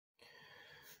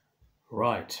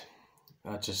Right,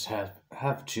 I just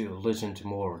have to listen to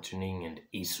more to Ningen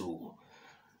ISU,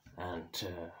 and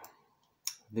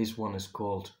this one is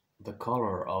called The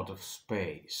Color Out of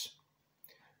Space.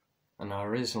 And I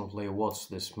recently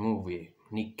watched this movie,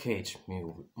 Nick Cage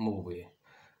movie,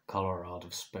 Color Out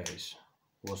of Space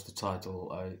was the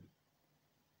title I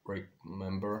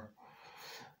remember,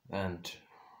 and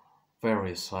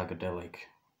very psychedelic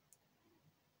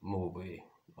movie.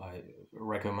 I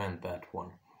recommend that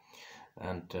one.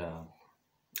 And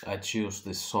I choose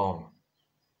this song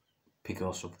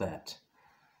because of that,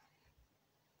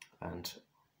 and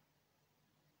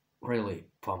really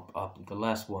pump up. The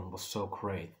last one was so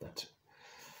great that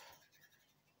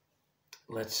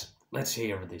let's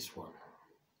hear this one.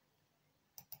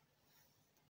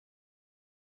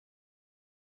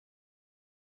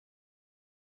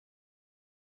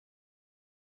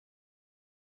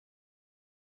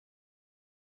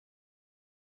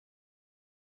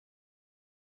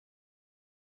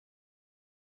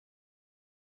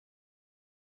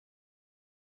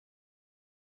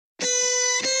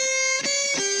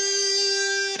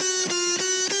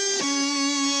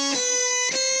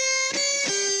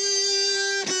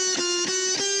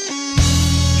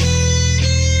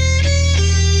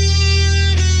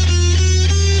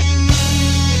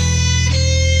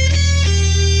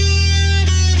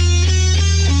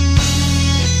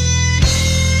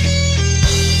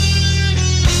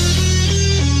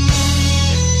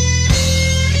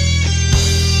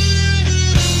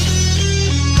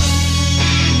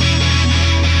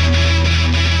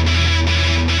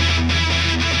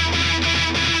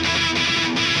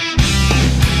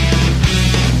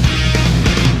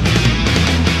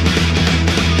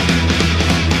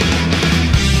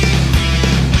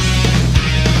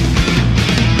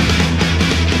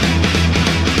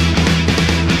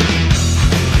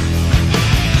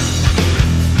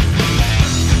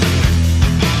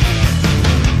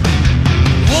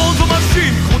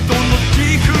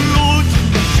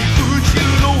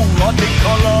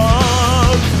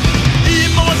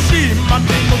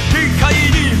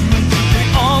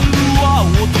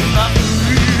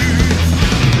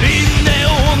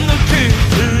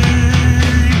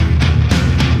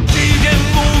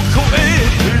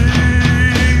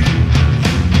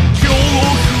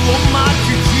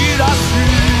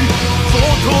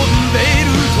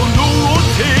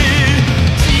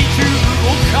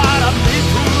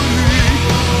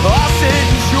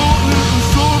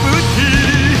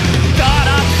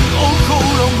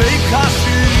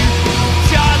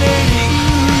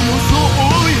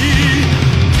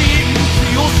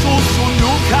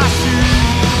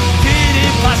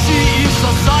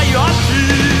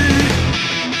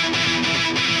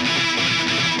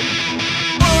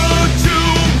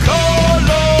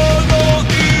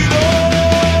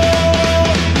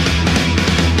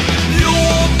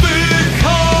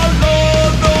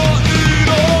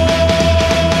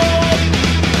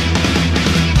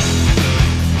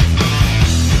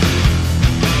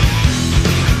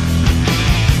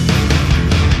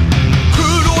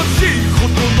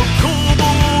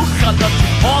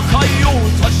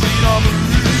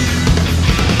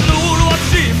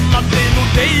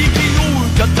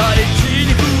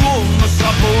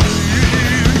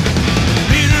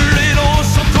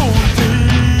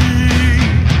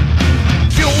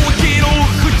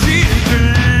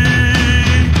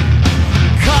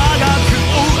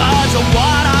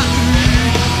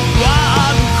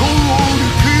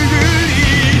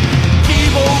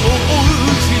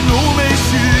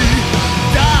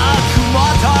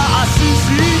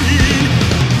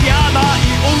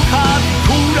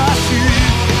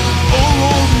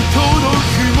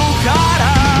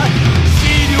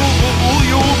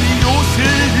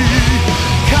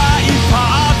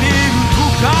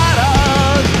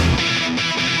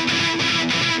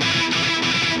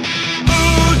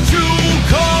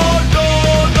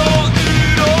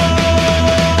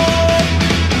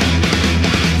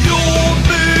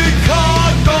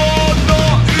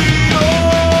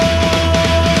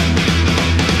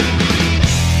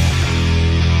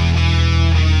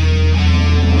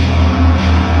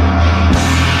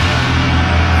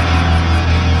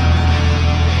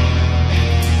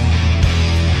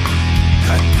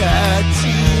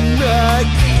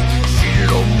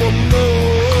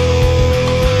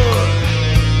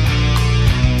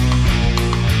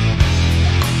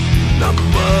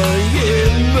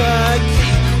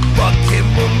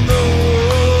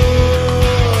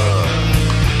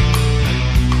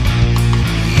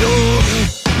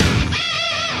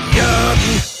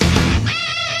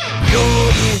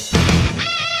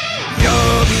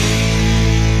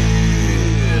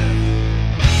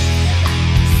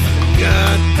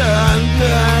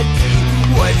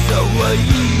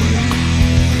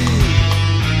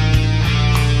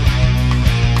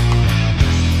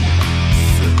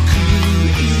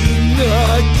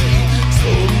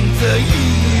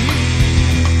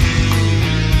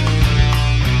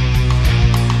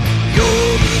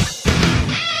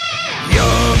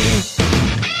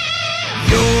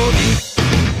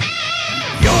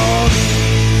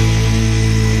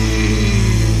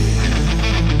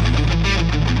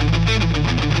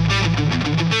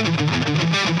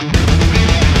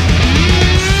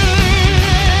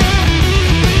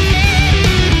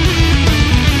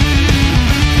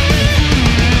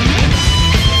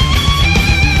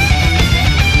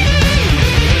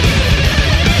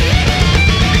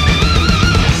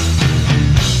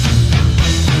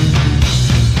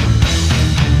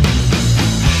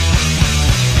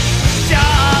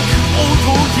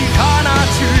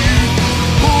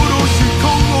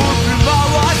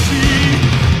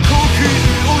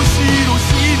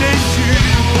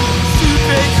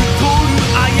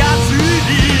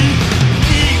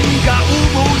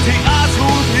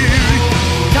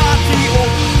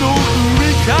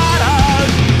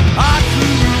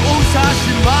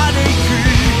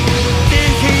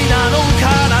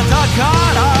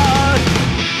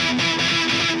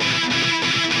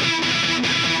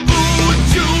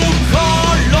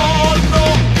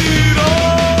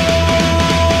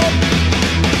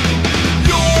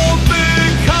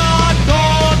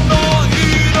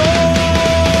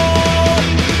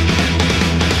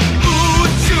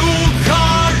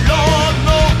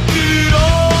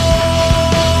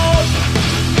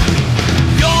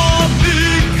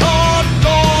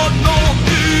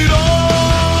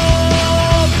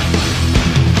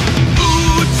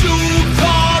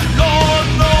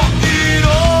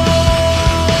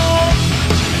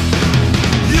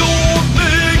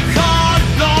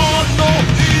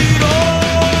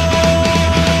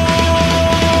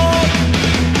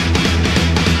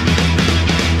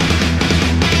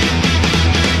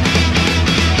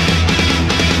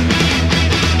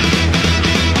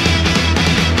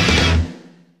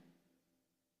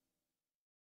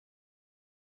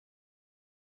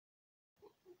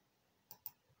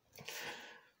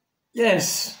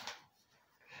 Yes!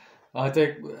 I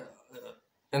think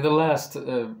in the last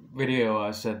video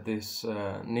I said this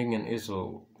Ningen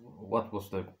Isu, what was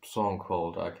the song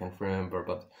called? I can't remember,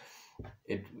 but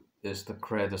it is the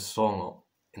greatest song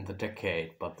in the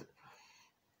decade, but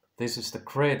this is the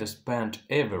greatest band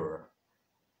ever.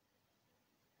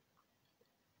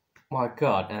 My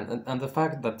God, and the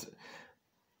fact that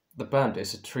the band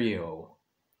is a trio,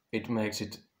 it makes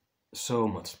it so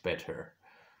much better.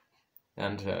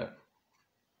 And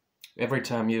every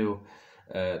time you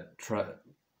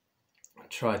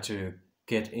try to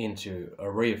get into a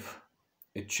riff,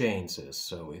 it changes,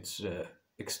 so it's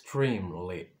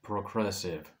extremely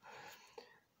progressive,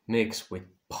 mixed with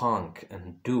punk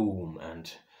and doom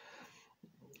and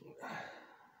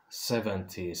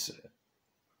 70s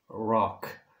rock,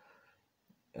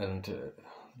 and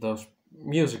those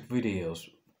music videos,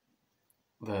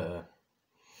 the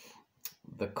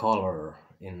color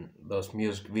in those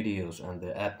music videos and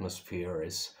the atmosphere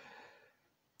is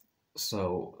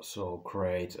so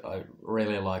great. I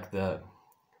really like the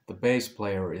bass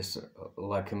player is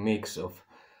like a mix of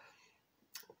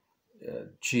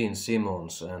Gene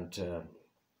Simmons and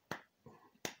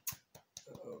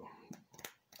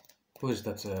who is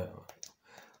that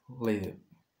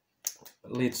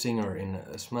lead singer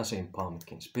in Smashing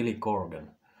Pumpkins, Billy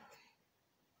Corgan,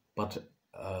 but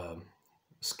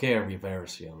scary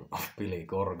version of Billy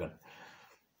Corgan.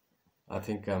 I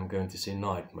think I'm going to see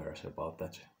nightmares about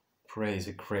that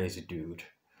crazy dude.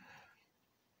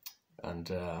 And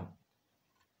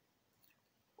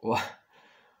well,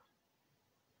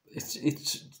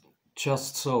 it's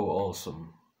just so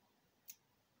awesome.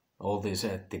 All these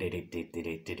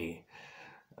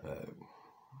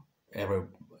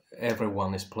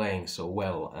everyone is playing so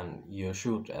well, and you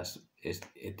should, as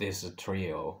it is a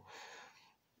trio.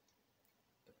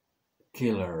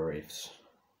 Killer riffs.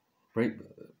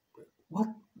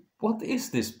 What is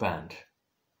this band?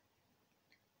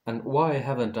 And why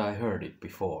haven't I heard it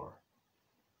before?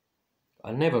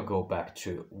 I never go back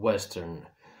to Western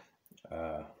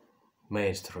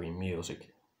mainstream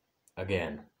music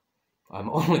again. I'm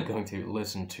only going to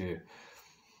listen to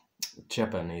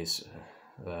Japanese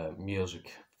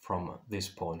music from this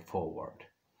point forward.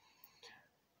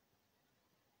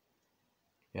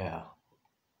 Yeah,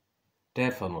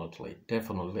 definitely.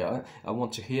 I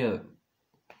want to hear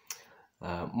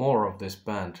more of this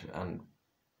band, and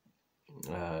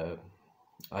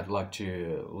I'd like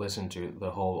to listen to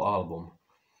the whole album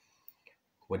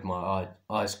with my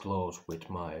eyes closed, with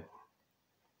my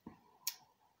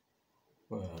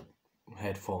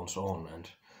headphones on, and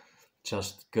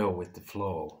just go with the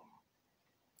flow.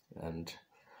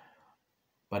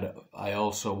 But I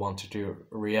also want to do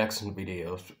reaction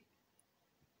videos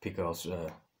because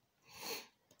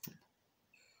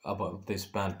about this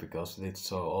band, because it's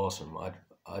so awesome.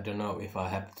 I don't know if I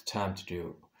have the time to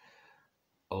do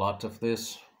a lot of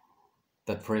this.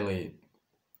 That really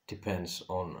depends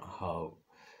on how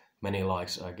many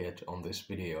likes I get on this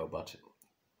video, but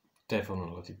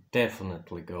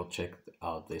definitely go check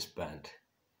out this band.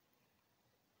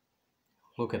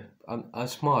 Look at, I'm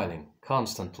smiling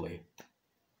constantly.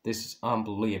 This is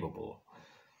unbelievable.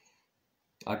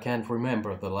 I can't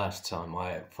remember the last time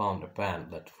I found a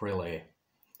band that really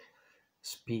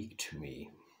speak to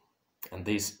me. And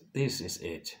this is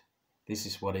it. This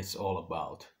is what it's all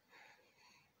about.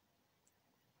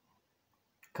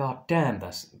 God damn,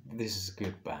 this is a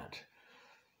good band.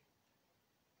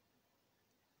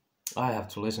 I have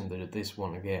to listen to this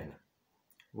one again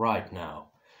right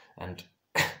now, and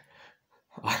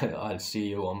I'll see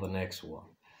you on the next one.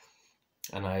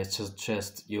 And I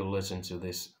suggest you listen to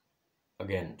this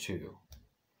again too.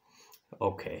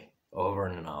 Okay, over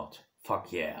and out.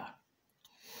 Fuck yeah.